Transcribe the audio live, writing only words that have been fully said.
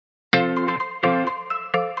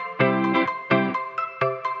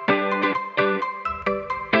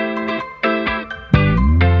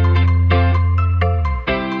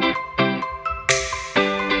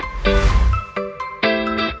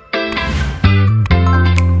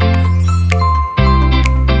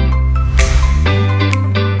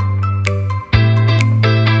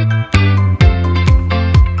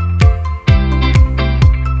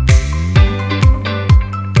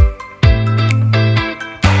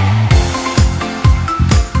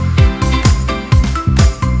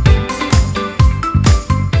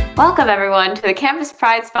Welcome, everyone, to the Campus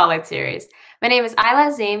Pride Spotlight Series. My name is Ayla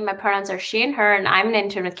Azim, my pronouns are she and her, and I'm an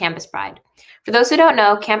intern with Campus Pride. For those who don't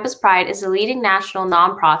know, Campus Pride is a leading national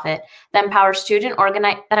nonprofit that empowers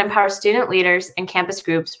student leaders and campus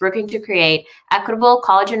groups working to create equitable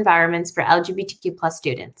college environments for LGBTQ+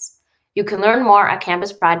 students. You can learn more at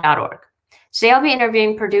campuspride.org. Today, I'll be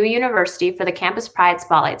interviewing Purdue University for the Campus Pride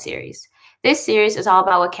Spotlight Series. This series is all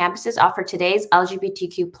about what campuses offer today's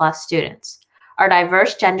LGBTQ+ students, our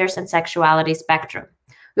diverse genders and sexuality spectrum.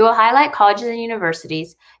 We will highlight colleges and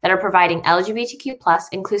universities that are providing LGBTQ+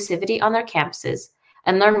 inclusivity on their campuses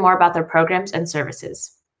and learn more about their programs and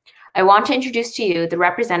services. I want to introduce to you the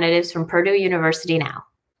representatives from Purdue University now.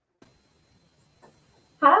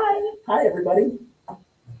 Hi. Hi, everybody.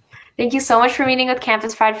 Thank you so much for meeting with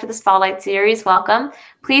Campus Pride for the Spotlight Series. Welcome.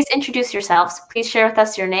 Please introduce yourselves. Please share with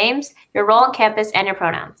us your names, your role on campus, and your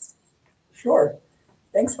pronouns. Sure.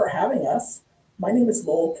 Thanks for having us. My name is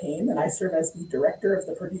Lowell Kane, and I serve as the director of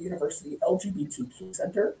the Purdue University LGBTQ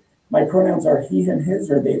Center. My pronouns are he, him, his,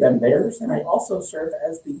 or they, them, theirs, and I also serve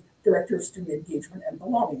as the director of student engagement and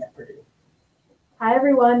belonging at Purdue. Hi,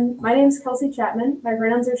 everyone. My name is Kelsey Chapman. My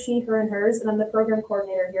pronouns are she, her, and hers, and I'm the program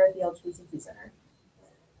coordinator here at the LGBTQ Center.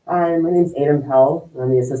 Hi, my name is Aiden Powell, and I'm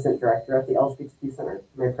the assistant director at the LGBTQ Center.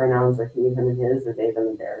 My pronouns are he, him, and his, or they, them,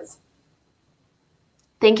 and theirs.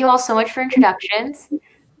 Thank you all so much for introductions.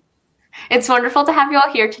 It's wonderful to have you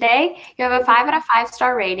all here today. You have a 5 out of 5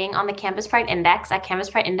 star rating on the Campus Pride Index at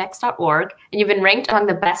campusprideindex.org, and you've been ranked among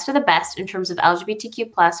the best of the best in terms of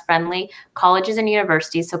LGBTQ+ friendly colleges and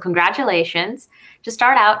universities, so congratulations. To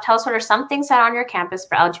start out, tell us what are some things that are on your campus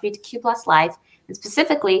for LGBTQ+ life, and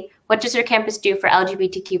specifically, what does your campus do for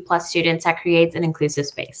LGBTQ+ students that creates an inclusive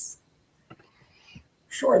space?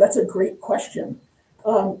 Sure, that's a great question.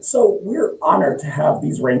 So we're honored to have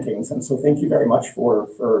these rankings, and so thank you very much for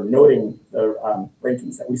noting the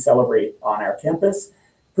rankings that we celebrate on our campus.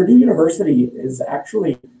 Purdue University is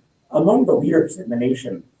actually among the leaders in the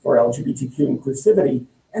nation for LGBTQ inclusivity,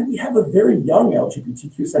 and we have a very young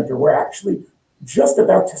LGBTQ center. We're actually just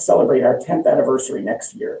about to celebrate our 10th anniversary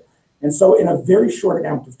next year. And so in a very short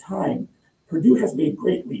amount of time, Purdue has made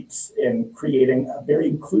great leaps in creating a very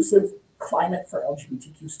inclusive climate for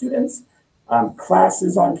LGBTQ students,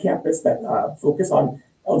 classes on campus that focus on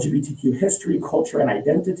LGBTQ history, culture, and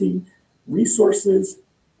identity, resources,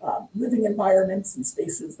 living environments and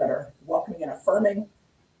spaces that are welcoming and affirming,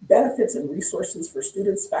 benefits and resources for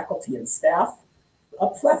students, faculty, and staff, a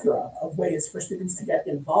plethora of ways for students to get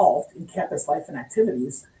involved in campus life and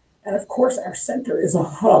activities. And of course, our center is a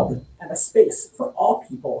hub and a space for all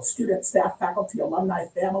people, students, staff, faculty, alumni,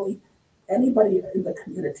 family, anybody in the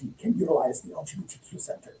community can utilize the LGBTQ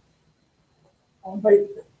Center. I'll invite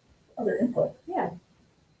other input. Yeah.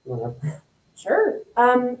 Sure.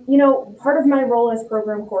 Part of my role as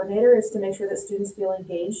program coordinator is to make sure that students feel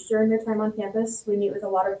engaged during their time on campus. We meet with a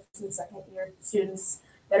lot of first and second year students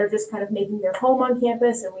that are just kind of making their home on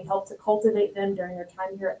campus, and we help to cultivate them during their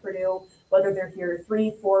time here at Purdue, whether they're here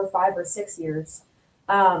 3, 4, 5, or 6 years.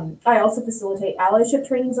 I also facilitate allyship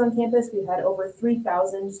trainings on campus. We've had over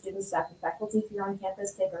 3,000 students, staff, and faculty here on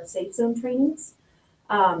campus take our Safe Zone trainings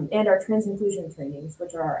and our trans inclusion trainings,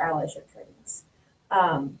 which are our allyship trainings.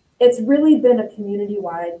 It's really been a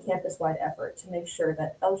community-wide, campus-wide effort to make sure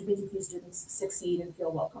that LGBTQ students succeed and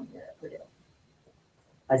feel welcome here at Purdue.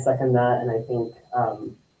 I second that, and I think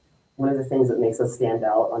one of the things that makes us stand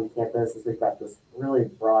out on campus is we've got this really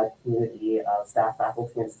broad community of staff,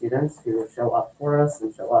 faculty, and students who show up for us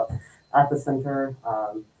and show up at the center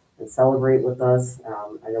and celebrate with us.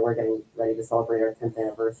 I know we're getting ready to celebrate our 10th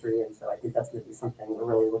anniversary, and so I think that's going to be something we're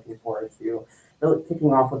really looking forward to, really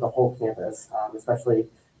kicking off with the whole campus, especially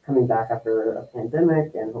coming back after a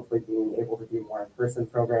pandemic and hopefully being able to do more in-person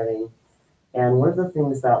programming. And one of the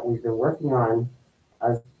things that we've been working on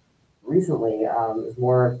recently is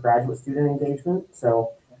more graduate student engagement.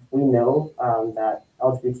 So we know that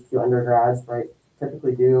LGBTQ undergrads, right,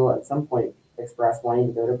 typically do at some point express wanting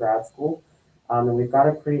to go to grad school. And we've got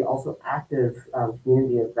a pretty also active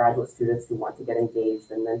community of graduate students who want to get engaged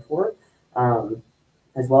and mentor,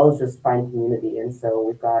 as well as just find community. And so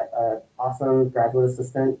we've got an awesome graduate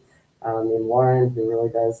assistant named Lauren, who really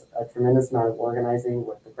does a tremendous amount of organizing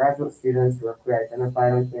with the graduate students who are queer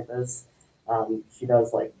identified on campus. She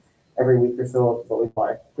does like every week or so what we call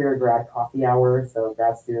a queer grad coffee hour. So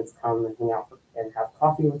grad students come and hang out and have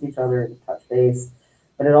coffee with each other and touch base.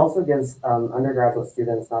 But it also gives undergraduate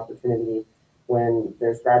students an opportunity when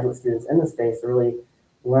there's graduate students in the space to really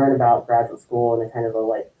learn about graduate school in a kind of a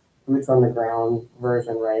like boots on the ground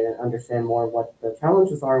version, right? And understand more what the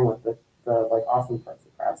challenges are and what the like awesome parts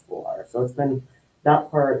of grad school are. So it's been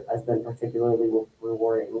that part has been particularly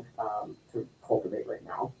rewarding to cultivate right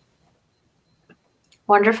now.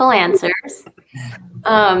 Wonderful answers.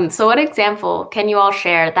 So what example can you all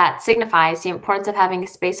share that signifies the importance of having a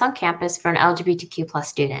space on campus for an LGBTQ plus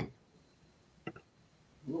student?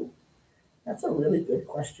 Ooh, that's a really good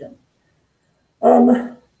question.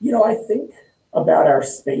 I think about our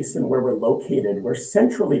space and where we're located. We're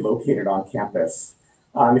centrally located on campus.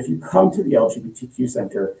 If you come to the LGBTQ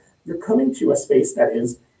Center, you're coming to a space that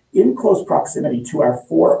is in close proximity to our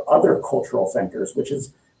 4 other cultural centers, which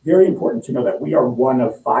is very important to know that we are one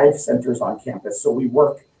of 5 centers on campus. So we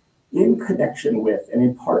work in connection with and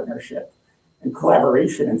in partnership and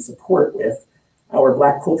collaboration and support with our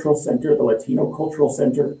Black Cultural Center, the Latino Cultural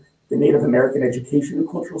Center, the Native American Education and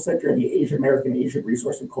Cultural Center, and the Asian American Asian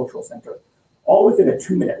Resource and Cultural Center, all within a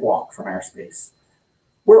 2-minute walk from our space.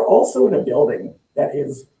 We're also in a building that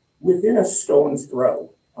is within a stone's throw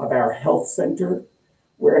of our health center.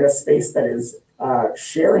 We're in a space that is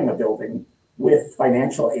sharing a building with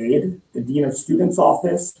financial aid, the Dean of Students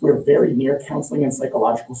office. We're very near counseling and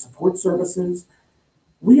psychological support services.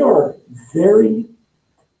 We are very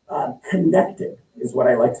connected is what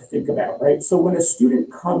I like to think about, right? So when a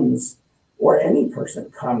student comes or any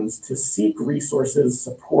person comes to seek resources,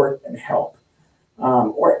 support, and help,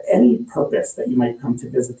 or any purpose that you might come to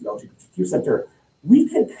visit the LGBTQ Center, we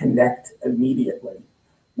can connect immediately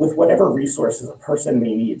with whatever resources a person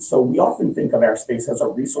may need. So we often think of our space as a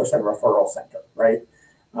resource and referral center, right?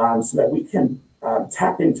 So that we can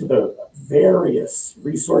tap into the various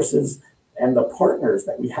resources and the partners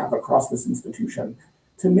that we have across this institution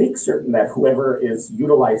to make certain that whoever is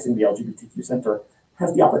utilizing the LGBTQ Center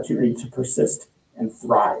has the opportunity to persist and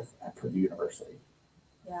thrive at Purdue University.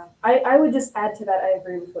 Yeah, I would just add to that. I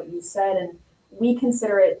agree with what you said, and we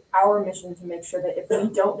consider it our mission to make sure that if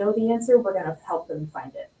we don't know the answer, we're going to help them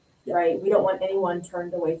find it, right? We don't want anyone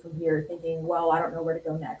turned away from here thinking, well, I don't know where to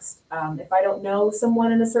go next. If I don't know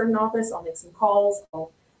someone in a certain office, I'll make some calls,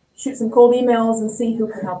 I'll shoot some cold emails and see who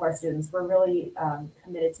can help our students. We're really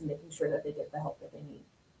committed to making sure that they get the help that they need.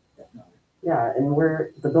 Definitely. Yeah, and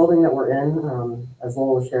the building that we're in, as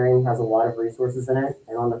Lowell was sharing, has a lot of resources in it.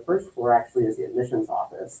 And on the first floor actually is the admissions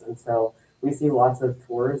office. And so we see lots of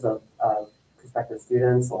tours of prospective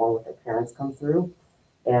students along with their parents come through.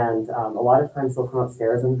 And a lot of times they'll come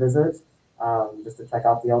upstairs and visit just to check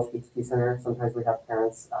out the LGBTQ Center. Sometimes we have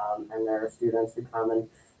parents and their students who come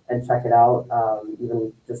and check it out,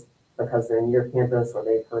 even just because they're near campus or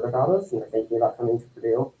they've heard about us and they're thinking about coming to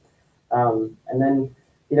Purdue. And then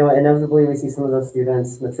inevitably we see some of those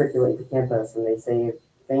students matriculate to campus and they say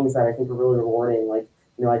things that I think are really rewarding, like,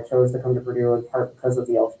 I chose to come to Purdue in part because of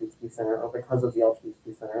the LGBTQ Center or because of the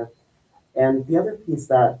LGBTQ Center. And the other piece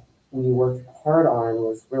that we worked hard on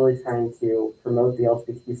was really trying to promote the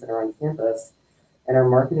LGBTQ Center on campus. And our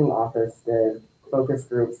marketing office did focus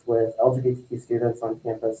groups with LGBTQ students on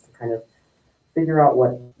campus to kind of figure out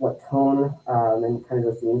what tone and kind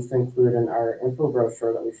of the themes to include in our info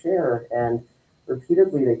brochure that we share. And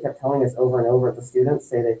repeatedly, they kept telling us over and over, the students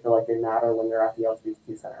say they feel like they matter when they're at the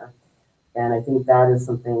LGBTQ Center. And I think that is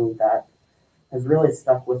something that has really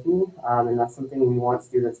stuck with me. And that's something we want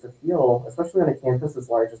students to feel, especially on a campus as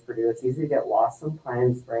large as Purdue. It's easy to get lost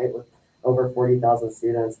sometimes, right, with over 40,000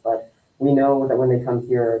 students. But we know that when they come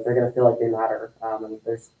here, they're going to feel like they matter. And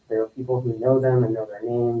there are people who know them and know their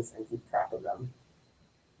names and keep track of them.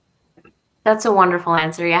 That's a wonderful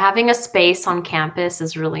answer. Yeah, having a space on campus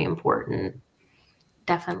is really important.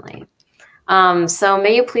 Definitely. So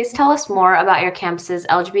may you please tell us more about your campus's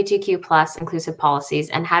LGBTQ plus inclusive policies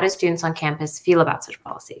and how do students on campus feel about such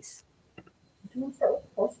policies?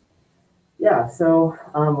 Yeah, so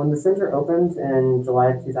when the center opened in July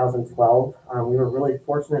of 2012, we were really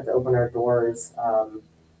fortunate to open our doors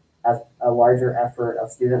as a larger effort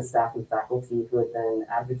of students, staff, and faculty who had been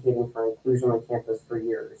advocating for inclusion on campus for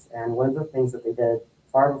years. And one of the things that they did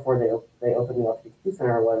far before they opened the LGBTQ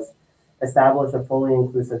Center was establish a fully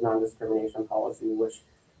inclusive non-discrimination policy, which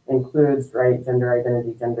includes, right, gender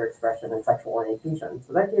identity, gender expression, and sexual orientation.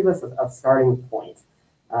 So that gave us a starting point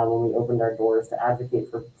when we opened our doors to advocate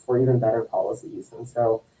for even better policies. And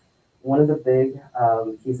so one of the big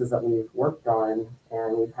pieces that we've worked on,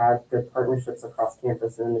 and we've had good partnerships across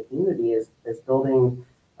campus and in the community, is building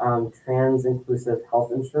trans-inclusive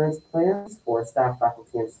health insurance plans for staff,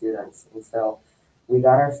 faculty, and students. And so we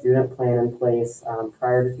got our student plan in place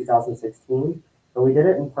prior to 2016, but we did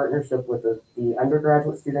it in partnership with the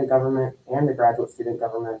undergraduate student government and the graduate student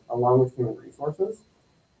government, along with human resources.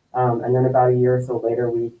 And then about a year or so later,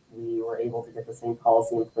 we were able to get the same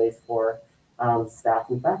policy in place for staff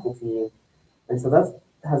and faculty. And so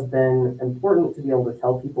has been important to be able to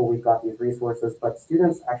tell people we've got these resources, but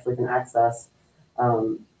students actually can access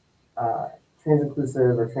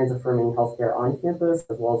trans-inclusive or trans-affirming healthcare on campus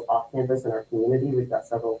as well as off campus in our community. We've got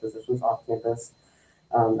several physicians off campus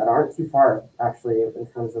that aren't too far actually in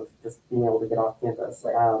terms of just being able to get off campus.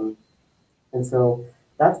 And so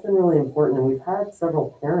that's been really important. And we've had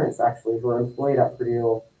several parents actually who are employed at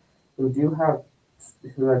Purdue who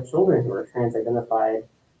have children who are trans-identified,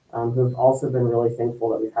 who have also been really thankful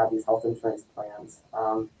that we've had these health insurance plans.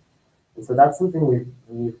 And so that's something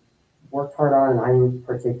we've worked hard on, and I'm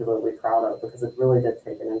particularly proud of because it really did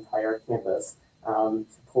take an entire campus to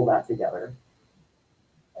pull that together.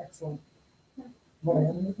 Excellent. Want to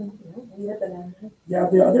add anything? Yeah,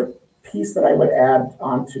 the other piece that I would add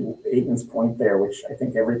on to Aiden's point there, which I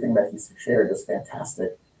think everything that he's shared is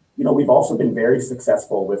fantastic. You know, we've also been very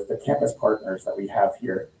successful with the campus partners that we have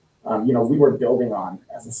here. You know, we were building on,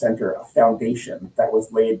 as a center, a foundation that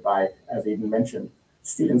was laid by, as Aiden mentioned,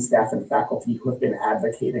 students, staff, and faculty who have been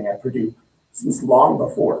advocating at Purdue since long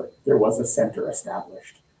before there was a center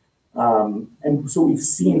established. And so we've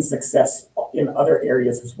seen success in other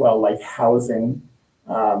areas as well, like housing,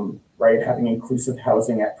 right? Having inclusive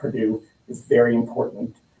housing at Purdue is very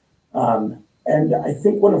important. And I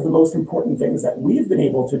think one of the most important things that we've been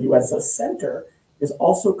able to do as a center is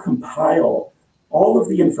also compile all of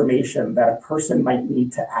the information that a person might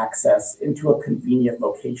need to access into a convenient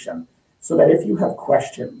location, so that if you have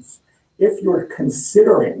questions, if you're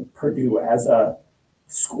considering Purdue as a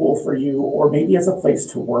school for you, or maybe as a place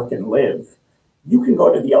to work and live, you can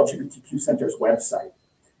go to the LGBTQ Center's website,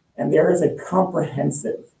 and there is a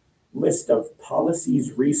comprehensive list of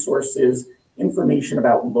policies, resources, information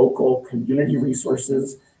about local community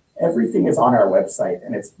resources. Everything is on our website,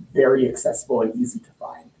 and it's very accessible and easy to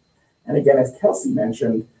find. And again, as Kelsey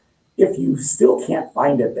mentioned, if you still can't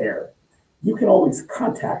find it there, you can always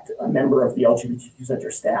contact a member of the LGBTQ Center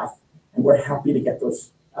staff, and we're happy to get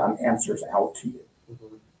those answers out to you.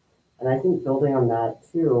 Mm-hmm. And I think building on that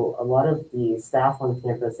too, a lot of the staff on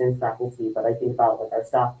campus and faculty, but I think about like our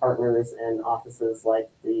staff partners and offices like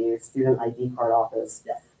the student ID card office,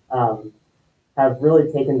 have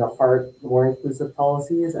really taken to heart more inclusive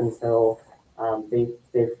policies. And so they've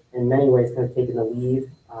in many ways kind of taken the lead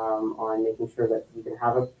on making sure that you can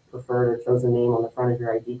have a preferred or chosen name on the front of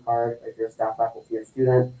your ID card if you're a staff, faculty, or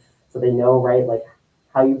student. So they know, right, like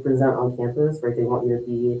how you present on campus, right? They want you to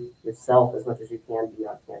be yourself as much as you can be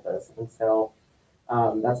on campus. And so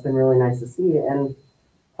that's been really nice to see. And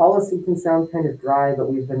policy can sound kind of dry,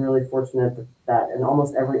 but we've been really fortunate that in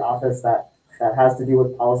almost every office that has to do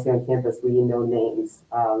with policy on campus, we know names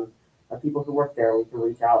of people who work there. We can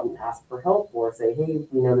reach out and ask for help or say, hey,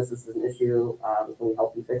 we notice this is an issue. Can we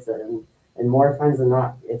help you fix it? And more times than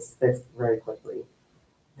not, it's fixed very quickly.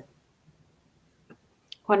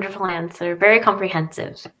 Wonderful answer. Very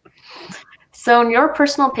comprehensive. So in your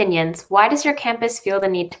personal opinions, why does your campus feel the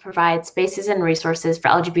need to provide spaces and resources for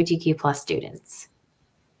LGBTQ plus students?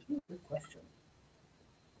 Good question.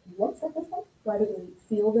 What's that? Why do we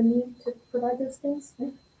feel the need to provide those things?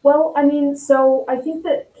 Well, I mean, so I think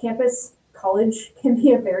that campus college can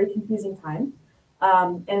be a very confusing time.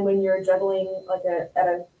 And when you're juggling like at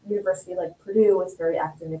a university like Purdue, it's very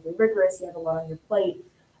academically rigorous. You have a lot on your plate.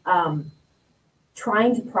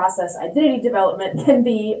 Trying to process identity development can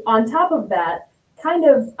be, on top of that, kind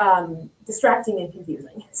of distracting and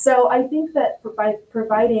confusing. So I think that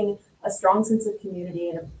providing a strong sense of community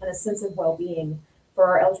and a sense of well-being for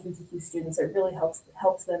our LGBTQ students, it really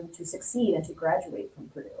helps them to succeed and to graduate from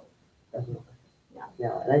Purdue. Definitely.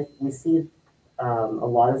 Yeah. And we see a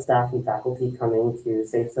lot of staff and faculty coming to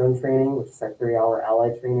Safe Zone training, which is our 3-hour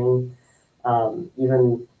ally training.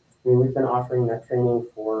 We've been offering that training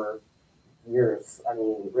for years. I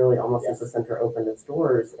mean, really almost since the center opened its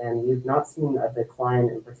doors, and we've not seen a decline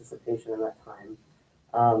in participation in that time.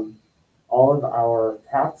 All of our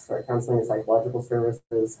CAPS, our counseling and psychological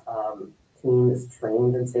services team, is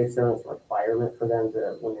trained in Safe Zone. It's a requirement for them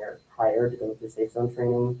to, when they're hired, to go through Safe Zone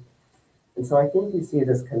training. And so I think we see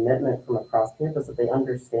this commitment from across campus that they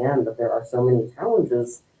understand that there are so many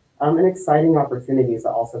challenges and exciting opportunities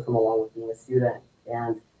that also come along with being a student.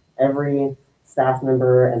 And every staff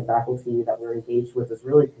member and faculty that we're engaged with is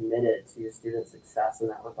really committed to student success in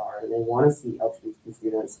that regard. And they want to see LGBTQ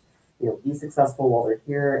students, be successful while they're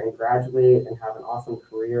here and graduate and have an awesome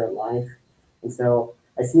career in life. And so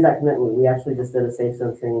I see that commitment. We actually just did a Safe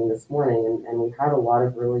Zone training this morning, and we had a lot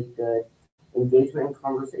of really good engagement and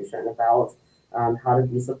conversation about how to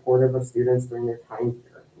be supportive of students during their time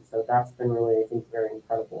here. And so that's been really, I think, very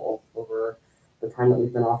incredible over the time that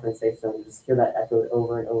we've been offering Safe Zone, to just hear that echoed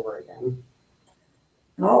over and over again.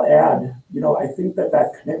 And I'll add, I think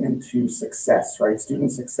that commitment to success, right?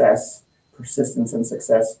 Student success, persistence and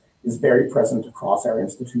success is very present across our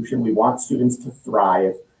institution. We want students to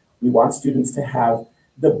thrive. We want students to have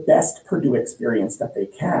the best Purdue experience that they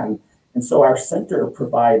can. And so our center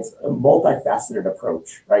provides a multifaceted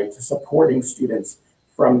approach, right, to supporting students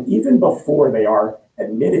from even before they are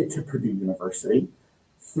admitted to Purdue University,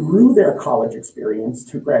 through their college experience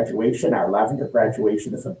to graduation. Our Lavender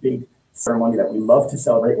graduation is a big ceremony that we love to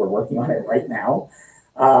celebrate. We're working on it right now.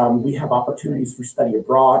 We have opportunities for study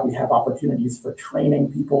abroad. We have opportunities for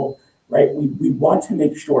training people, right? We want to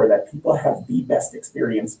make sure that people have the best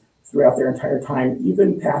experience throughout their entire time,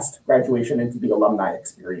 even past graduation into the alumni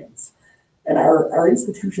experience. And our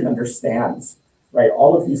institution understands, right,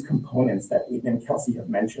 all of these components that Aiden and Kelsey have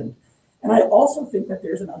mentioned. And I also think that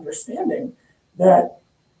there's an understanding that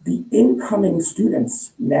the incoming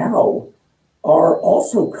students now are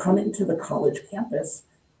also coming to the college campus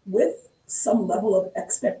with some level of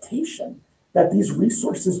expectation that these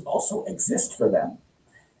resources also exist for them.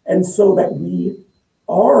 And so that we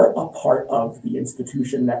are a part of the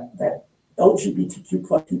institution, that LGBTQ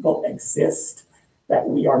plus people exist, that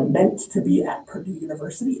we are meant to be at Purdue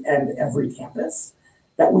University and every campus,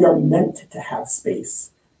 that we are meant to have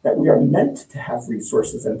space, that we are meant to have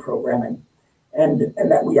resources and programming, and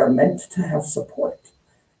that we are meant to have support.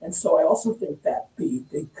 And so I also think that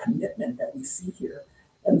the commitment that we see here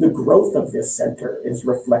and the growth of this center is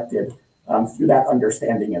reflected through that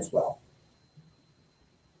understanding as well.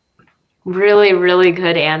 Really, really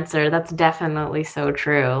good answer. That's definitely so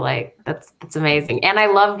true. Like that's amazing. And I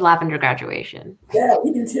loved Lavender graduation. Yeah,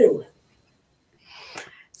 we do too.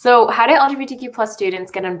 So how do LGBTQ plus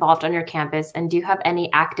students get involved on your campus? And do you have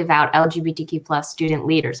any active out LGBTQ plus student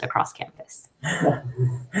leaders across campus?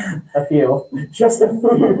 A few. Just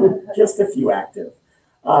a few active.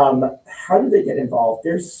 How do they get involved?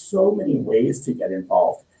 There's so many ways to get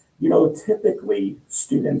involved. Typically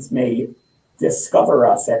students may discover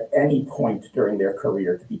us at any point during their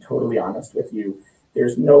career, to be totally honest with you.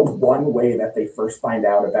 There's no one way that they first find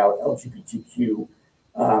out about LGBTQ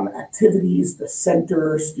activities, the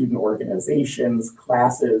center, student organizations,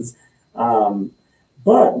 classes.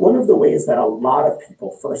 But one of the ways that a lot of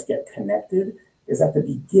people first get connected is at the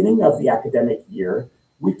beginning of the academic year.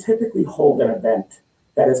 We typically hold an event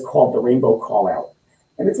that is called the Rainbow Call Out.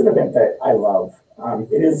 And it's an event that I love.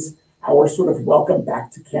 It is our sort of welcome back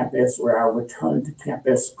to campus or our return to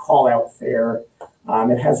campus call out fair.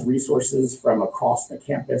 It has resources from across the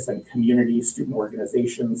campus and community, student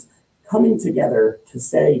organizations coming together to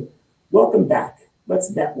say, welcome back, let's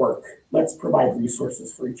network, let's provide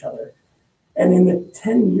resources for each other. And in the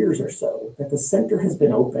 10 years or so that the center has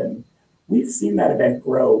been open, we've seen that event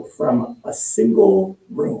grow from a single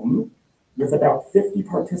room with about 50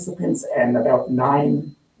 participants and about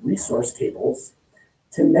 9 resource tables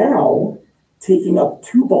to now taking up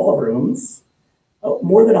 2 ballrooms,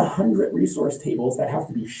 more than 100 resource tables that have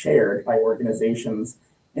to be shared by organizations,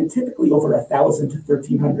 and typically over 1,000 to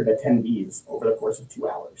 1,300 attendees over the course of 2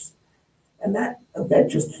 hours. And that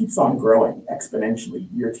event just keeps on growing exponentially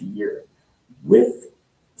year to year with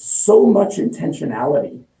so much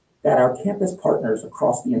intentionality that our campus partners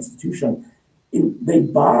across the institution, they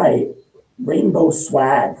buy rainbow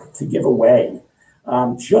swag to give away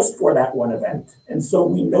just for that one event. And so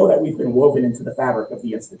we know that we've been woven into the fabric of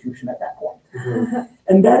the institution at that point. Mm-hmm.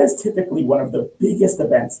 And that is typically one of the biggest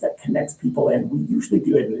events that connects people. And we usually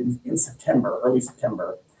do it in September, early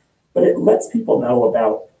September, but it lets people know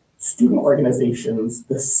about student organizations,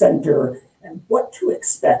 the center, and what to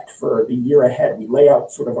expect for the year ahead. We lay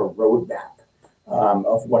out sort of a roadmap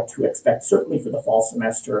of what to expect, certainly for the fall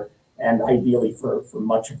semester and ideally for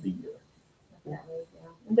much of the year.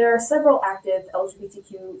 There are several active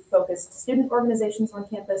LGBTQ-focused student organizations on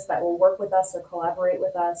campus that will work with us or collaborate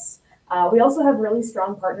with us. We also have really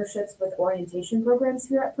strong partnerships with orientation programs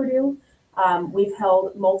here at Purdue. We've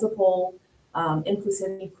held multiple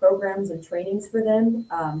inclusivity programs and trainings for them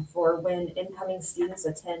for when incoming students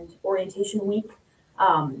attend orientation week.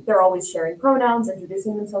 They're always sharing pronouns,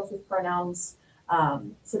 introducing themselves with pronouns.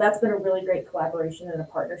 So that's been a really great collaboration and a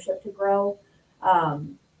partnership to grow.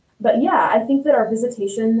 But yeah, I think that our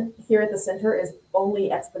visitation here at the center is only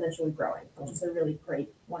exponentially growing, which is a really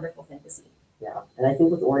great, wonderful thing to see. Yeah, and I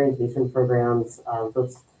think with orientation programs,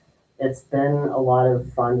 it's been a lot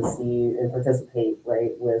of fun to see and participate,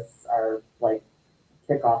 right, with our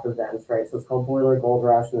kickoff events, right? So it's called Boiler Gold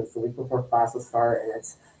Rush, and it's the week before classes start, and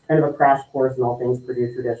it's kind of a crash course in all things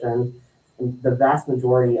Purdue tradition. And the vast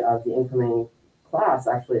majority of the incoming class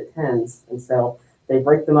actually attends, and so they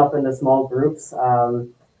break them up into small groups.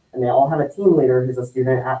 and they all have a team leader who's a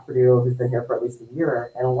student at Purdue who's been here for at least a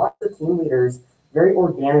year. And a lot of the team leaders very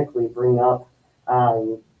organically bring up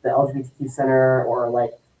the LGBTQ Center, or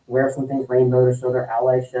like wear something rainbow to show their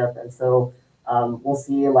allyship. And so we'll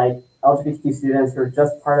see like LGBTQ students who are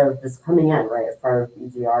just coming in, right, as part of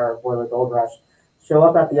EGR or Boiler Gold Rush, show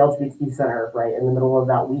up at the LGBTQ Center, right, in the middle of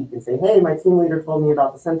that week and say, hey, my team leader told me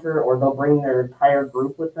about the center, or they'll bring their entire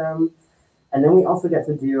group with them. And then we also get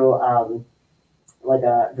to do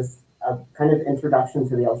just a kind of introduction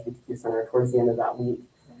to the LGBTQ Center towards the end of that week.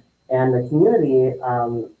 And the community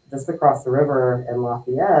just across the river in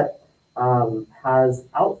Lafayette has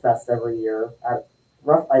Outfest every year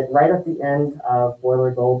right at the end of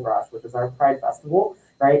Boiler Gold Rush, which is our Pride Festival,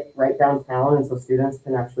 right downtown. And so students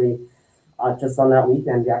can actually, just on that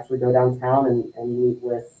weekend, you actually go downtown and meet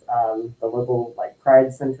with the local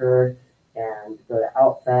Pride Center and go to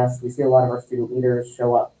Outfest. We see a lot of our student leaders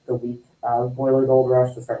show up the week of Boiler Gold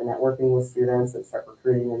Rush to start networking with students and start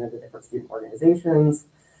recruiting them into different student organizations.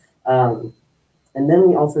 And then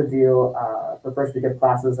we also do, for first week of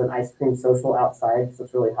classes, an ice cream social outside because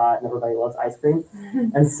it's really hot and everybody loves ice cream.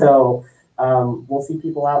 And so we'll see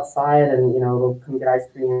people outside and, they'll come get ice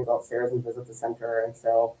cream, go upstairs and visit the center. And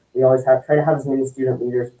so we always try to have as many student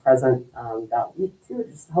leaders present that week too,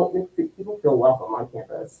 just to help make people feel welcome on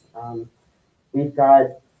campus. We've got,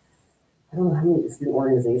 I don't know how many student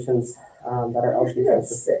organizations that are LGBTQ.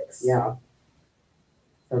 6. Yeah.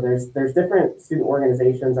 So there's different student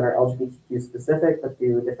organizations that are LGBTQ specific, but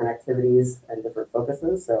do different activities and different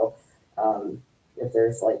focuses. So if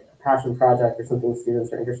there's like a passion project or something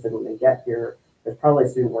students are interested in when they get here, there's probably a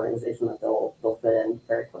student organization that they'll fit in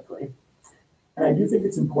very quickly. And I do think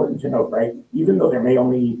it's important to note, right? Even though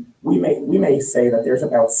we may say that there's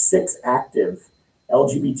about 6 active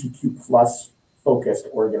LGBTQ plus focused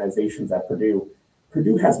organizations at Purdue.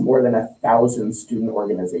 Purdue has more than 1,000 student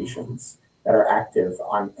organizations that are active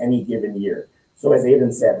on any given year. So as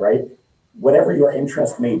Aiden said, right, whatever your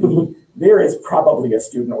interest may be, there is probably a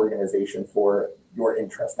student organization for your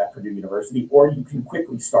interest at Purdue University, or you can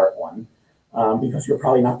quickly start one because you're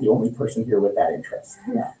probably not the only person here with that interest.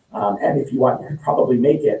 Yeah. And if you want, you could probably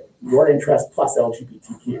make it your interest plus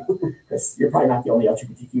LGBTQ, because you're probably not the only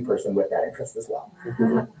LGBTQ person with that interest as well.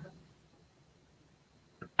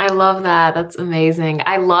 I love that. That's amazing.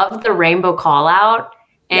 I love the rainbow call out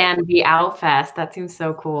and the Outfest. That seems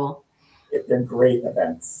so cool. They're great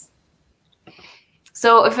events.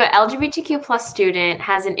 So if an LGBTQ plus student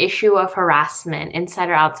has an issue of harassment inside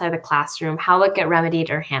or outside the classroom, how will it get remedied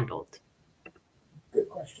or handled? Good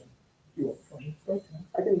question. You want to start?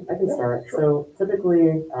 I can start. Sure. So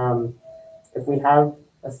typically, if we have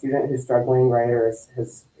a student who's struggling, right, or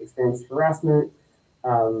has experienced harassment,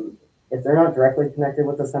 if they're not directly connected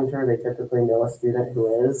with the center, they typically know a student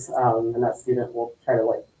who is, and that student will try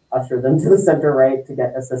to usher them to the center, right, to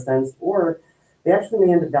get assistance. Or they actually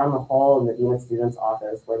may end up down the hall in the dean of students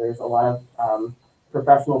office, where there's a lot of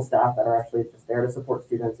professional staff that are actually just there to support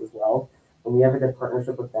students as well. And we have a good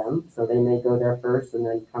partnership with them, so they may go there first and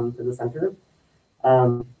then come to the center.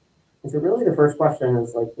 And so really the first question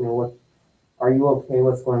is what are you okay?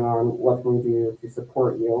 What's going on? What can we do to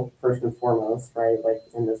support you first and foremost, right?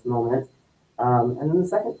 In this moment. And then the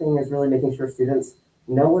second thing is really making sure students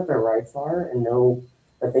know what their rights are and know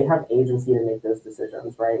that they have agency to make those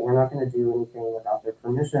decisions, right? We're not going to do anything without their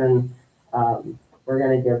permission. We're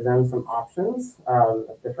going to give them some options of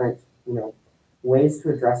different, ways to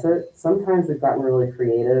address it. Sometimes we've gotten really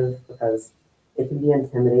creative because it can be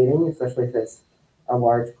intimidating, especially if it's a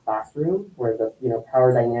large classroom where the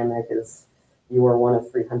power dynamic is you are one of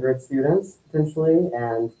 300 students potentially,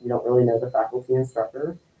 and you don't really know the faculty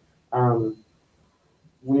instructor.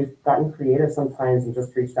 We've gotten creative sometimes and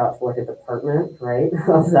just reached out to a department, right,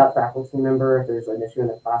 of that faculty member if there's an issue in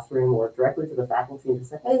the classroom, or directly to the faculty and just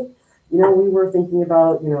say, hey, we were thinking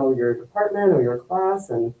about, your department or your class,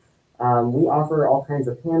 and we offer all kinds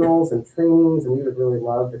of panels and trainings, and we would really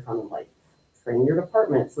love to come and train your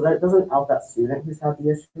department. So that it doesn't out that student who's had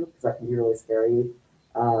the issue, because that can be really scary.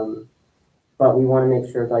 But we want to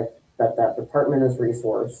make sure that department is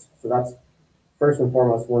resourced. So that's first and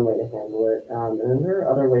foremost one way to handle it. And then there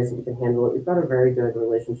are other ways that we can handle it. We've got a very good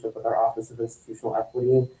relationship with our Office of Institutional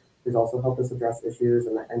Equity, who's also helped us address issues,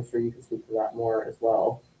 and I'm sure you can speak to that more as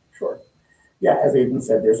well. Sure. Yeah, as Aiden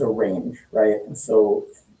said, there's a range, right? And so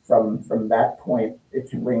from that point, it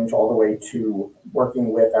can range all the way to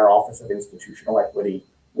working with our Office of Institutional Equity,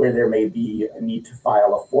 where there may be a need to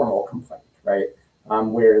file a formal complaint, right?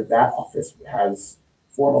 Where that office has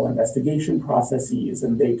formal investigation processes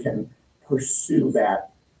and they can pursue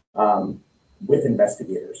that with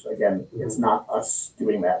investigators. Again, it's not us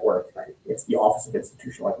doing that work. Right. It's the Office of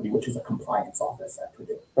Institutional Equity, which is a compliance office at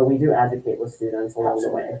Purdue. But we do advocate with students along the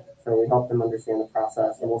way. Absolutely. So we help them understand the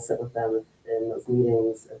process, and we'll sit with them in those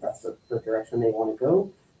meetings if that's the direction they want to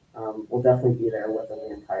go. We'll definitely be there with them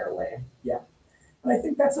the entire way. Yeah, and I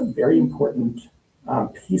think that's a very important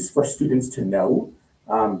piece for students to know,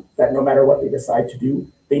 that no matter what they decide to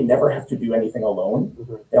do, they never have to do anything alone.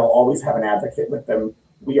 Mm-hmm. They'll always have an advocate with them.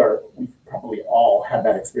 We've probably all had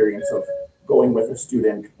that experience of going with a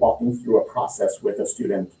student, walking through a process with a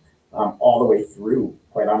student, all the way through,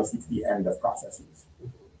 quite honestly, to the end of processes.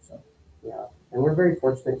 So. Yeah, and we're very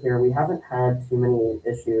fortunate here. We haven't had too many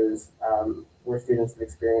issues where students have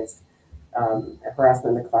experienced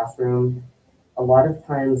harassment in the classroom. A lot of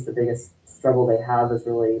times the biggest struggle they have is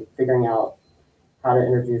really figuring out how to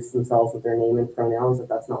introduce themselves with their name and pronouns if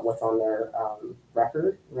that's not what's on their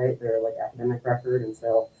record, right? Their like academic record. And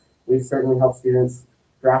so we've certainly helped students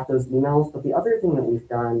draft those emails. But the other thing that we've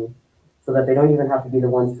done so that they don't even have to be the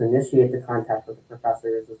ones to initiate the contact with the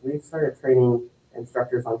professors is we've started training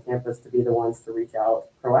instructors on campus to be the ones to reach out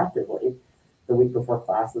proactively the week before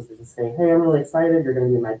classes to just say, hey, I'm really excited. You're going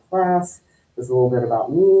to be in my class. This is a little bit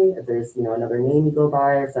about me. If there's another name you go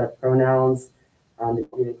by or set of pronouns that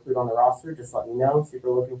you include on the roster, just let me know.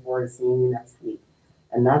 Super looking forward to seeing you next week.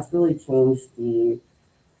 And that's really changed the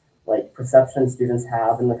perception students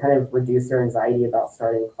have and the kind of reduce their anxiety about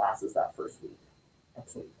starting classes that first week.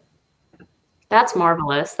 Absolutely. That's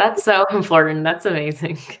marvelous. That's so important. That's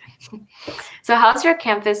amazing. So how's your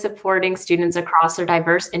campus supporting students across their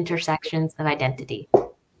diverse intersections of identity? Can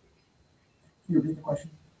you repeat the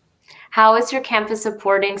question? How is your campus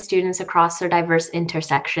supporting students across their diverse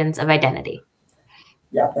intersections of identity?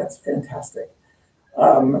 Yeah, that's fantastic.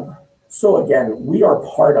 So again, we are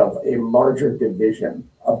part of a larger division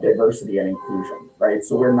of diversity and inclusion, right?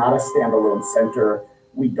 So we're not a standalone center.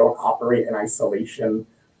 We don't operate in isolation.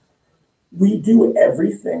 We do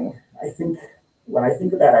everything. I think when I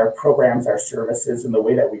think about our programs, our services, and the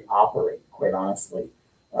way that we operate, quite honestly,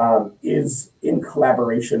 is in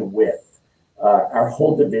collaboration with our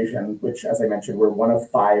whole division, which, as I mentioned, we're one of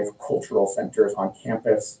 5 cultural centers on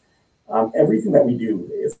campus. Everything that we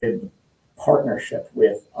do is in partnership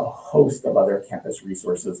with a host of other campus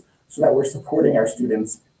resources so that we're supporting our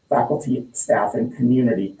students, faculty, staff, and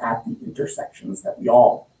community at the intersections that we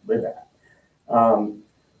all live at.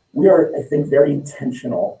 We are, I think, very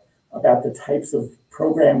intentional about the types of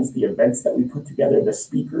programs, the events that we put together, the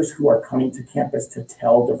speakers who are coming to campus to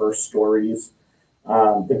tell diverse stories,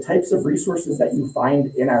 the types of resources that you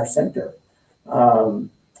find in our center,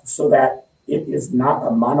 so that it is not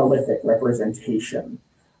a monolithic representation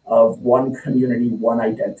of one community, one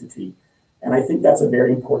identity. And I think that's a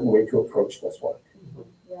very important way to approach this work.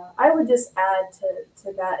 Yeah, I would just add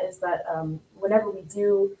to that is that whenever we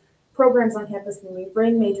do programs on campus, when we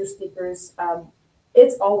bring major speakers,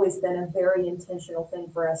 it's always been a very intentional thing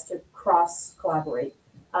for us to cross-collaborate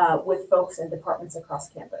with folks and departments across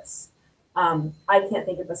campus. I can't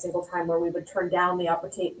think of a single time where we would turn down the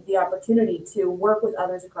opportunity to work with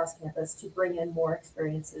others across campus to bring in more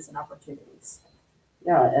experiences and opportunities.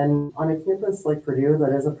 Yeah, and on a campus like Purdue,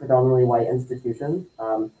 that is a predominantly white institution.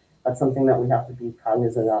 That's something that we have to be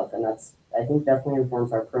cognizant of, and that's, I think, definitely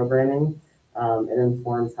informs our programming. It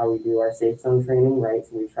informs how we do our safe zone training, right?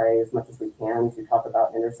 So we try as much as we can to talk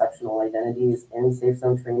about intersectional identities in safe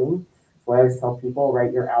zone training. So I always tell people,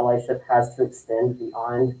 right, your allyship has to extend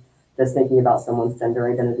beyond just thinking about someone's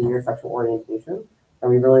gender identity or sexual orientation.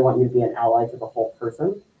 And we really want you to be an ally to the whole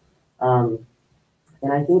person.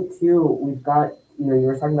 And I think too, we've got, you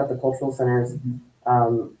were talking about the cultural centers,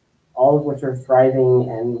 all of which are thriving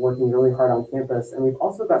and working really hard on campus. And we've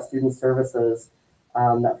also got student services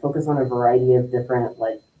that focus on a variety of different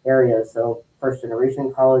areas. So first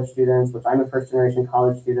generation college students, which I'm a first generation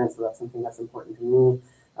college student, so that's something that's important to me,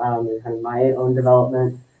 and kind of my own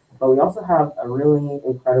development. But we also have a really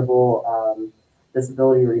incredible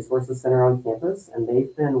disability resources center on campus, and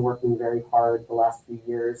they've been working very hard the last few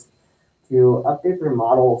years to update their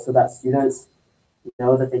model so that students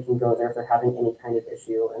know that they can go there if they're having any kind of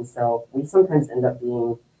issue. And so we sometimes end up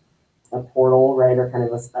being a portal, right, or kind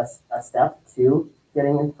of a step to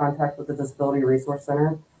getting in contact with the Disability Resource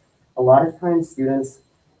Center. A lot of times students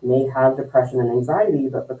may have depression and anxiety,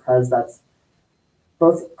 but because that's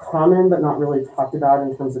both common but not really talked about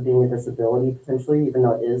in terms of being a disability potentially, even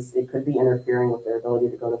though it could be interfering with their ability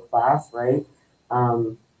to go to class, right?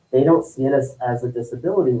 They don't see it as a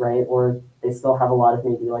disability, right? Or they still have a lot of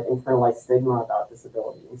maybe internalized stigma about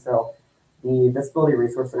disability. And so the Disability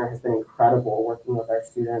Resource Center has been incredible working with our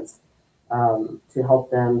students to help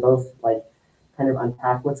them both kind kind of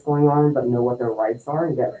unpack what's going on, but know what their rights are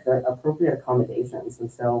and get the appropriate accommodations.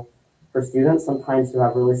 And so for students sometimes who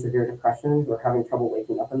have really severe depression, who are having trouble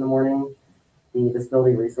waking up in the morning, the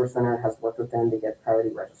Disability Resource Center has worked with them to get priority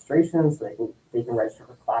registration so they can register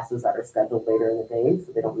for classes that are scheduled later in the day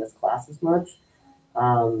so they don't miss class as much.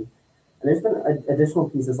 And there's been additional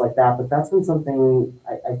pieces like that, but that's been something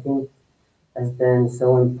I think has been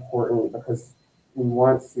so important because we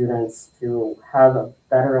want students to have a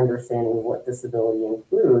better understanding of what disability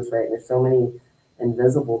includes, right? There's so many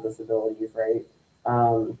invisible disabilities, right?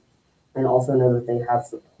 And also know that they have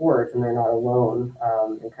support and they're not alone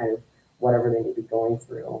in kind of whatever they may be going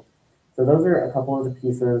through. So those are a couple of the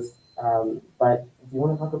pieces. But do you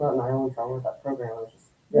want to talk about Nile and Charlotte, that program? I was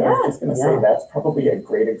just going to say that's probably a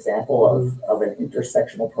great example of an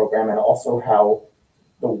intersectional program, and also how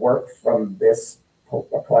the work from this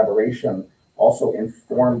collaboration also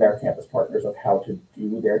informed their campus partners of how to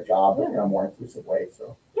do their job in a more inclusive way.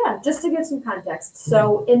 So yeah, just to give some context.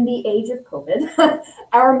 So in the age of COVID,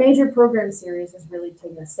 our major program series has really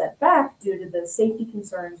taken a step back due to the safety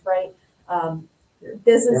concerns, right?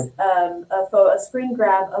 This is a screen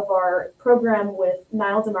grab of our program with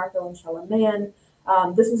Niall DeMarco and Shella Mann.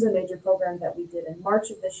 This was a major program that we did in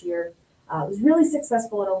March of this year. It was really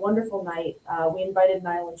successful and a wonderful night. We invited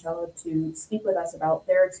Niall and Shella to speak with us about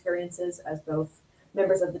their experiences as both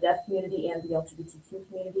members of the deaf community and the LGBTQ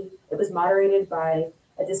community. It was moderated by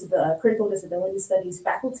a critical disability studies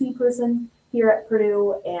faculty person here at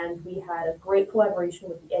Purdue, and we had a great collaboration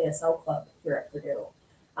with the ASL Club here at Purdue.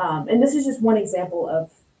 And this is just one example of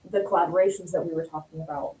the collaborations that we were talking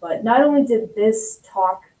about. But not only did this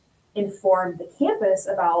talk inform the campus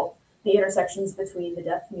about the intersections between the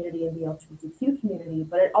deaf community and the LGBTQ community,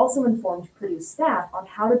 but it also informed Purdue staff on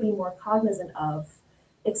how to be more cognizant of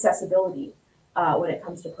accessibility when it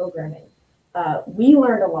comes to programming. We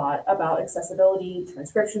learned a lot about accessibility,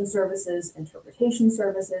 transcription services, interpretation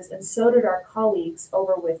services, and so did our colleagues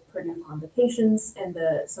over with Purdue Convocations and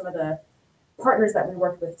some of the partners that we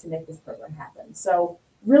worked with to make this program happen. So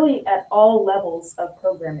really at all levels of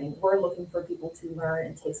programming, we're looking for people to learn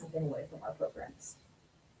and take something away from our programs.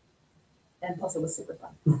 And plus it was super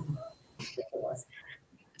fun. It was.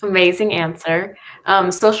 Amazing answer.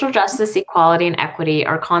 Social justice, equality, and equity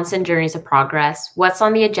are constant journeys of progress. What's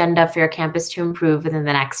on the agenda for your campus to improve within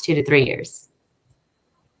the next 2 to 3 years?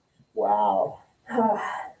 Wow.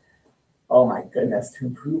 Oh my goodness, to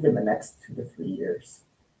improve in the next 2 to 3 years.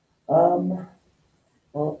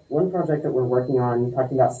 Well, one project that we're working on,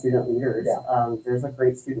 talking about student leaders, there's a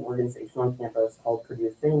great student organization on campus called Purdue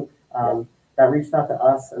Think that reached out to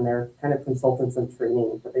us, and they're kind of consultants in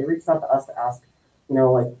training, but they reached out to us to ask,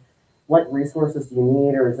 like, what resources do you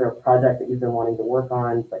need, or is there a project that you've been wanting to work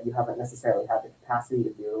on, but you haven't necessarily had the capacity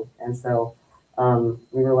to do? And so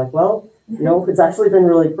we were like, well, it's actually been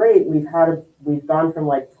really great. We've gone from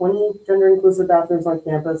like 20 gender inclusive bathrooms on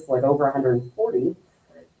campus to like over 140.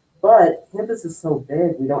 But campus is so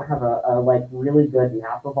big, we don't have a like really good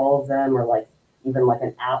map of all of them, or like even like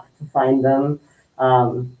an app to find them.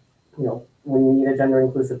 When you need a gender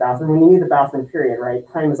inclusive bathroom, when you need the bathroom, period, right?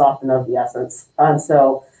 Time is often of the essence. And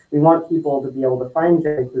so we want people to be able to find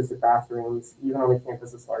gender inclusive bathrooms, even on a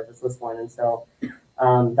campus as large as this one. And so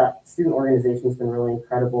that student organization has been really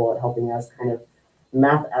incredible at helping us kind of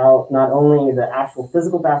map out not only the actual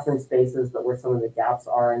physical bathroom spaces, but where some of the gaps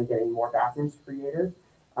are in getting more bathrooms created.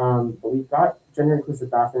 But we've got gender inclusive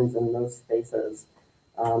bathrooms in those spaces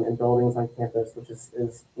and buildings on campus, which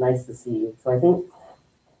is nice to see. So I think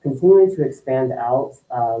continuing to expand out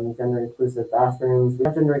gender inclusive bathrooms. We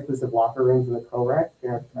have gender inclusive locker rooms in the co-rec,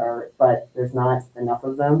 but there's not enough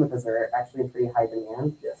of them because they're actually in pretty high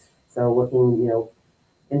demand. Yes. So looking,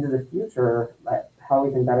 into the future, how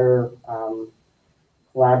we can better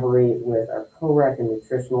collaborate with our co-rec and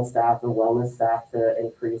nutritional staff and wellness staff to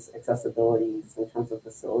increase accessibility in terms of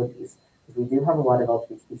facilities. Because we do have a lot of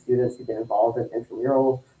LGBT students who get involved in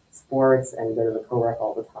intramural sports and go to the co-rec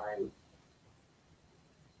all the time.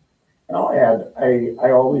 And I'll add,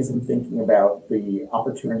 I always am thinking about the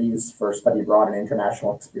opportunities for study abroad and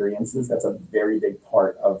international experiences. That's a very big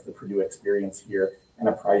part of the Purdue experience here and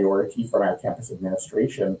a priority from our campus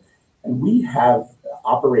administration. And we have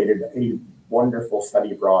operated a wonderful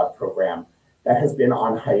study abroad program that has been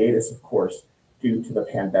on hiatus, of course, due to the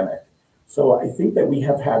pandemic. So I think that we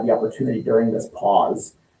have had the opportunity during this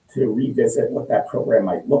pause to revisit what that program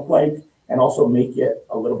might look like and also make it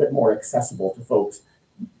a little bit more accessible to folks,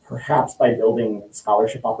 perhaps by building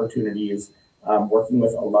scholarship opportunities, working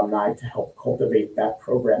with alumni to help cultivate that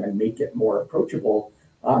program and make it more approachable.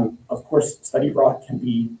 Of course, study abroad can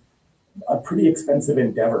be a pretty expensive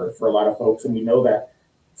endeavor for a lot of folks, and we know that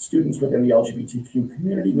students within the LGBTQ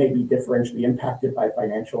community may be differentially impacted by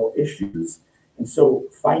financial issues. And so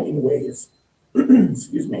finding ways,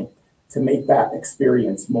 excuse me, to make that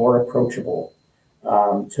experience more approachable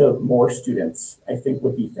to more students, I think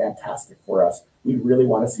would be fantastic for us. We really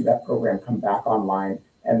want to see that program come back online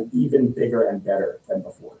and even bigger and better than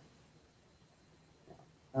before.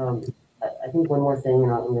 I think one more thing,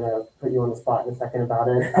 and I'm going to put you on the spot in a second about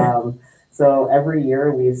it. So every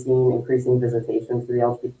year we've seen increasing visitation to the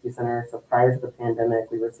LGBTQ Center. So prior to the pandemic,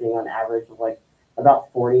 we were seeing on average of like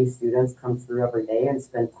about 40 students come through every day and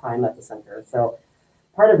spend time at the center. So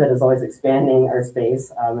part of it is always expanding our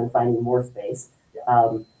space and finding more space.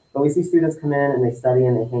 But we see students come in and they study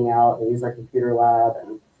and they hang out, they use our computer lab,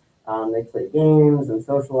 and they play games and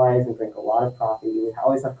socialize and drink a lot of coffee. We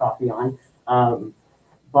always have coffee on.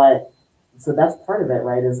 But so that's part of it,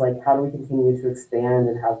 right? Is like, how do we continue to expand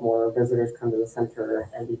and have more visitors come to the center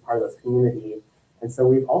and be part of this community? And so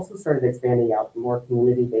we've also started expanding out to more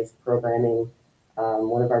community-based programming.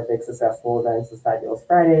 One of our big successful events is Fabulous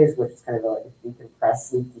Fridays, which is kind of like a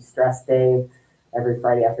decompress and de-stress day. Every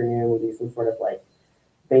Friday afternoon, we do some sort of like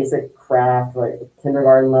basic craft, like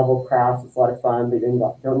kindergarten level crafts. It's a lot of fun, but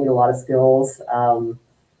you don't need a lot of skills.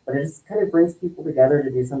 But it just kind of brings people together to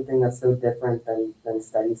do something that's so different than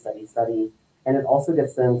study. And it also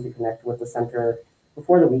gets them to connect with the center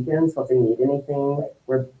before the weekend. So if they need anything,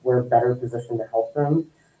 we're better positioned to help them.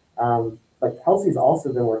 But Kelsey's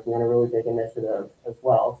also been working on a really big initiative as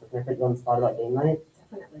well. So can I put you on the spot about game night?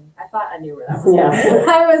 Definitely. I thought I knew where that was going.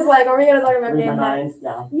 I was like, are we going to talk about game night?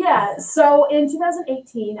 Yeah. So in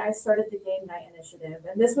 2018, I started the Game Night Initiative.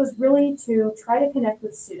 And this was really to try to connect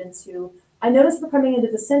with students who I noticed were coming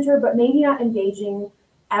into the center, but maybe not engaging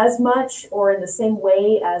as much or in the same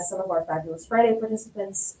way as some of our Fabulous Friday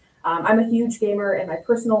participants. I'm a huge gamer in my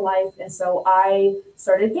personal life, and so I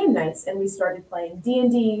started game nights, and we started playing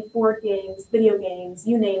D&D, board games, video games,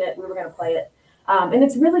 you name it, we were going to play it. And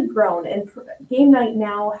it's really grown, and game night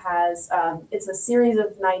now has, it's a series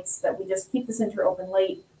of nights that we just keep the center open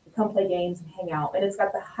late, we come play games and hang out, and it's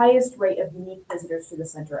got the highest rate of unique visitors to the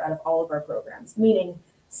center out of all of our programs, meaning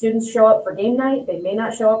students show up for game night, they may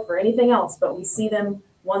not show up for anything else, but we see them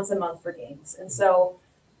once a month for games. And so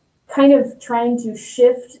kind of trying to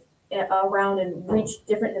shift around and reach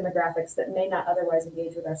different demographics that may not otherwise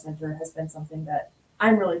engage with our center has been something that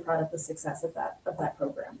I'm really proud of the success of that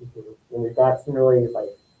program. Mm-hmm. And we've got some really like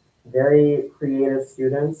very creative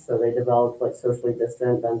students. So they developed like socially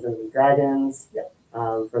distant Dungeons and Dragons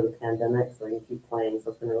for the pandemic. So they can keep playing.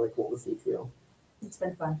 So it's been really cool to see too. It's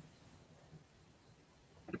been fun.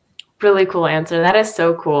 Really cool answer. That is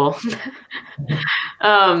so cool.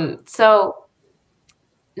 So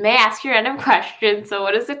may I ask you a random question? So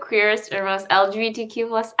what is the queerest or most LGBTQ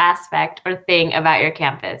plus aspect or thing about your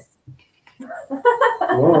campus?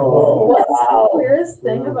 What's the queerest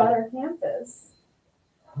thing about our campus?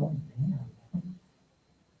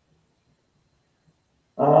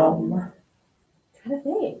 Oh, man. Trying to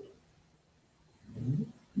think.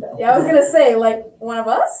 No. Yeah, I was gonna say, like, one of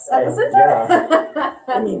us at the center. Yeah.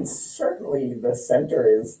 I mean, certainly the center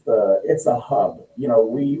is it's a hub. You know,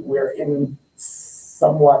 we're in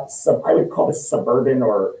somewhat I would call this suburban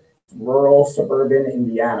or rural suburban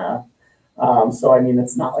Indiana. So I mean,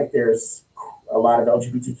 it's not like there's a lot of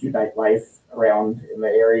LGBTQ nightlife around in the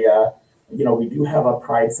area. You know, we do have a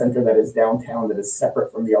Pride Center that is downtown that is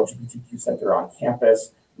separate from the LGBTQ Center on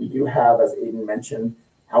campus. We do have, as Aiden mentioned,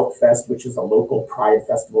 Outfest, which is a local Pride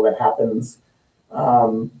festival that happens.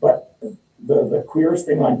 But the queerest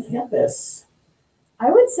thing on campus, I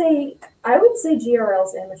would say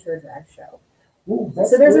GRL's amateur drag show. Ooh,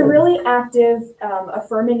 so there's a really active,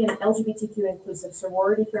 affirming and LGBTQ inclusive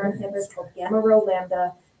sorority here on campus called Gamma Rho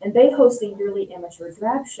Lambda, and they host a yearly amateur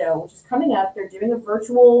drag show, which is coming up. They're doing a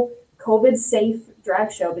virtual COVID-safe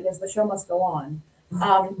drag show because the show must go on.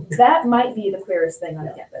 That might be the queerest thing on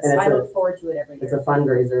campus. I look forward to it every year. It's a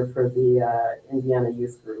fundraiser for the Indiana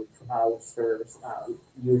Youth Group, which serves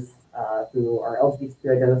youth who are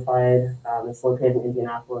LGBTQ identified. It's located in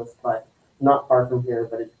Indianapolis, but not far from here,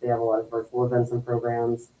 but they have a lot of virtual events and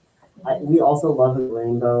programs. We also love the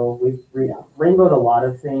rainbow. We've rainbowed a lot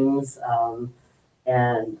of things,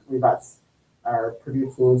 and we've got our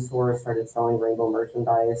Purdue team store started selling rainbow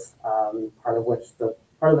merchandise, part of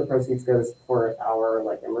the proceeds go to support our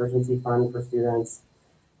like emergency fund for students.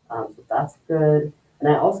 So that's good. And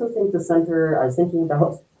I also think the center, I was thinking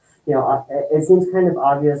about, you know, it seems kind of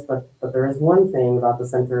obvious, but there is one thing about the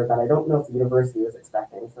center that I don't know if the university was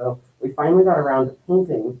expecting. So we finally got around to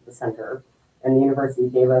painting the center, and the university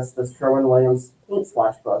gave us this Sherwin-Williams paint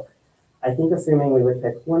swatch book. I think assuming we would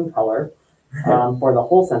pick one color for the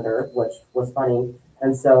whole center, which was funny.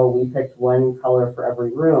 And so we picked one color for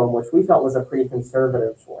every room, which we felt was a pretty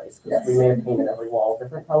conservative choice, because we may have painted every wall a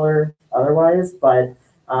different color otherwise, but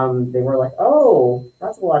they were like, oh,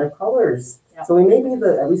 that's a lot of colors. Yeah. So we may be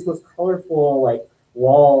the at least most colorful like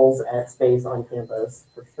walls at space on campus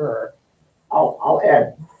for sure. I'll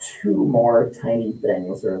add two more tiny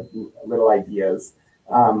things or little ideas.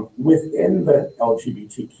 Within the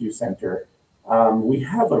LGBTQ Center, we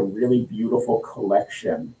have a really beautiful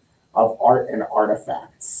collection of art and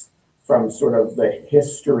artifacts from sort of the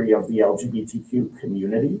history of the LGBTQ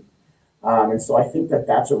community. And so I think that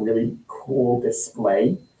that's a really cool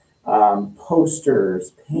display.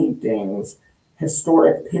 Posters, paintings,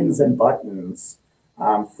 historic pins and buttons,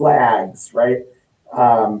 flags, right?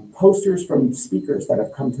 Posters from speakers that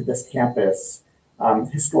have come to this campus,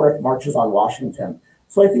 historic marches on Washington.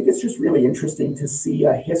 So I think it's just really interesting to see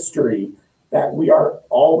a history that we are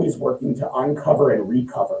always working to uncover and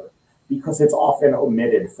recover, because it's often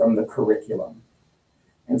omitted from the curriculum.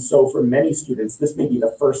 And so for many students, this may be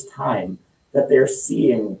the first time that they're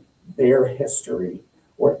seeing their history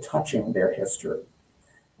or touching their history.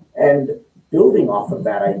 And building off of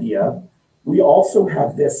that idea, we also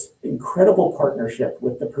have this incredible partnership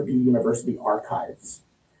with the Purdue University Archives.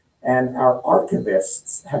 And our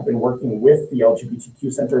archivists have been working with the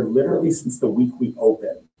LGBTQ Center literally since the week we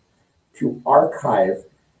opened to archive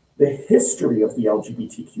the history of the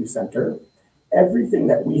LGBTQ Center, everything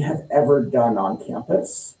that we have ever done on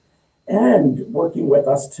campus, and working with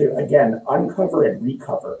us to, again, uncover and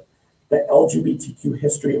recover the LGBTQ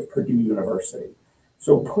history of Purdue University.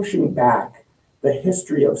 So pushing back the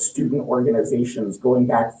history of student organizations going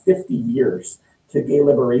back 50 years to Gay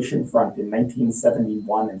Liberation Front in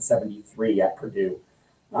 1971 and 73 at Purdue,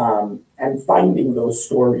 and finding those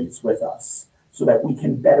stories with us so that we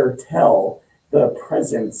can better tell the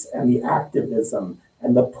presence and the activism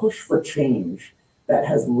and the push for change that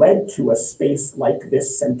has led to a space like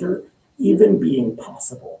this center even being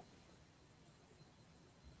possible.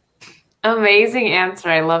 Amazing answer.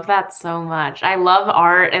 I love that so much. I love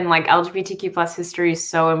art, and like LGBTQ plus history is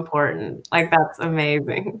so important. Like, that's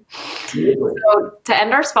amazing. So to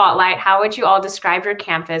end our spotlight, how would you all describe your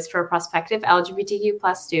campus for a prospective LGBTQ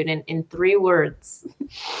plus student in 3 words?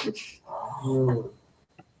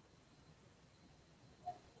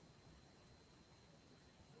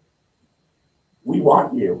 We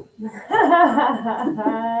want you.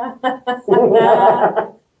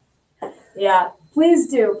 Yeah. Please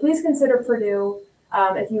do. Please consider Purdue.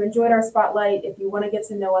 If you enjoyed our spotlight, if you want to get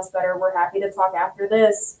to know us better, we're happy to talk after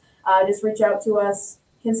this. Just reach out to us.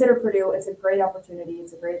 Consider Purdue. It's a great opportunity.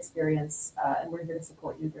 It's a great experience. And we're here to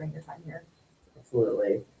support you during your time here.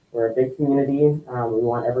 Absolutely. We're a big community. We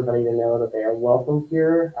want everybody to know that they are welcome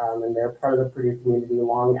here, and they're part of the Purdue community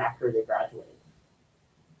long after they graduate.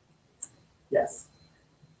 Yes.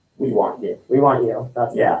 We want you. We want you.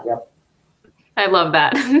 That's yeah. It. Yep. I love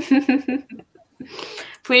that.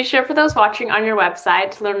 Please share for those watching on your website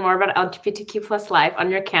to learn more about LGBTQ plus life on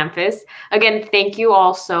your campus. Again, thank you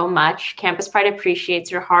all so much. Campus Pride appreciates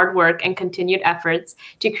your hard work and continued efforts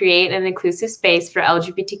to create an inclusive space for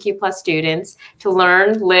LGBTQ plus students to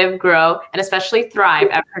learn, live, grow, and especially thrive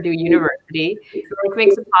at Purdue University. Your work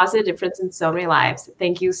makes a positive difference in so many lives.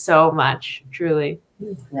 Thank you so much, truly.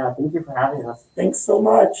 Yeah, thank you for having us. Thanks so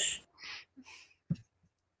much.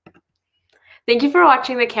 Thank you for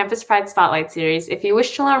watching the Campus Pride Spotlight series. If you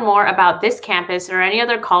wish to learn more about this campus or any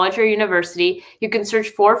other college or university, you can search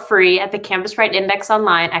for free at the Campus Pride Index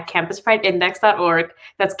online at campusprideindex.org.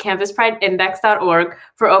 That's campusprideindex.org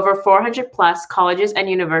for over 400 plus colleges and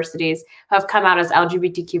universities who have come out as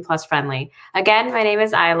LGBTQ plus friendly. Again, my name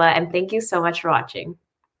is Ayla, and thank you so much for watching.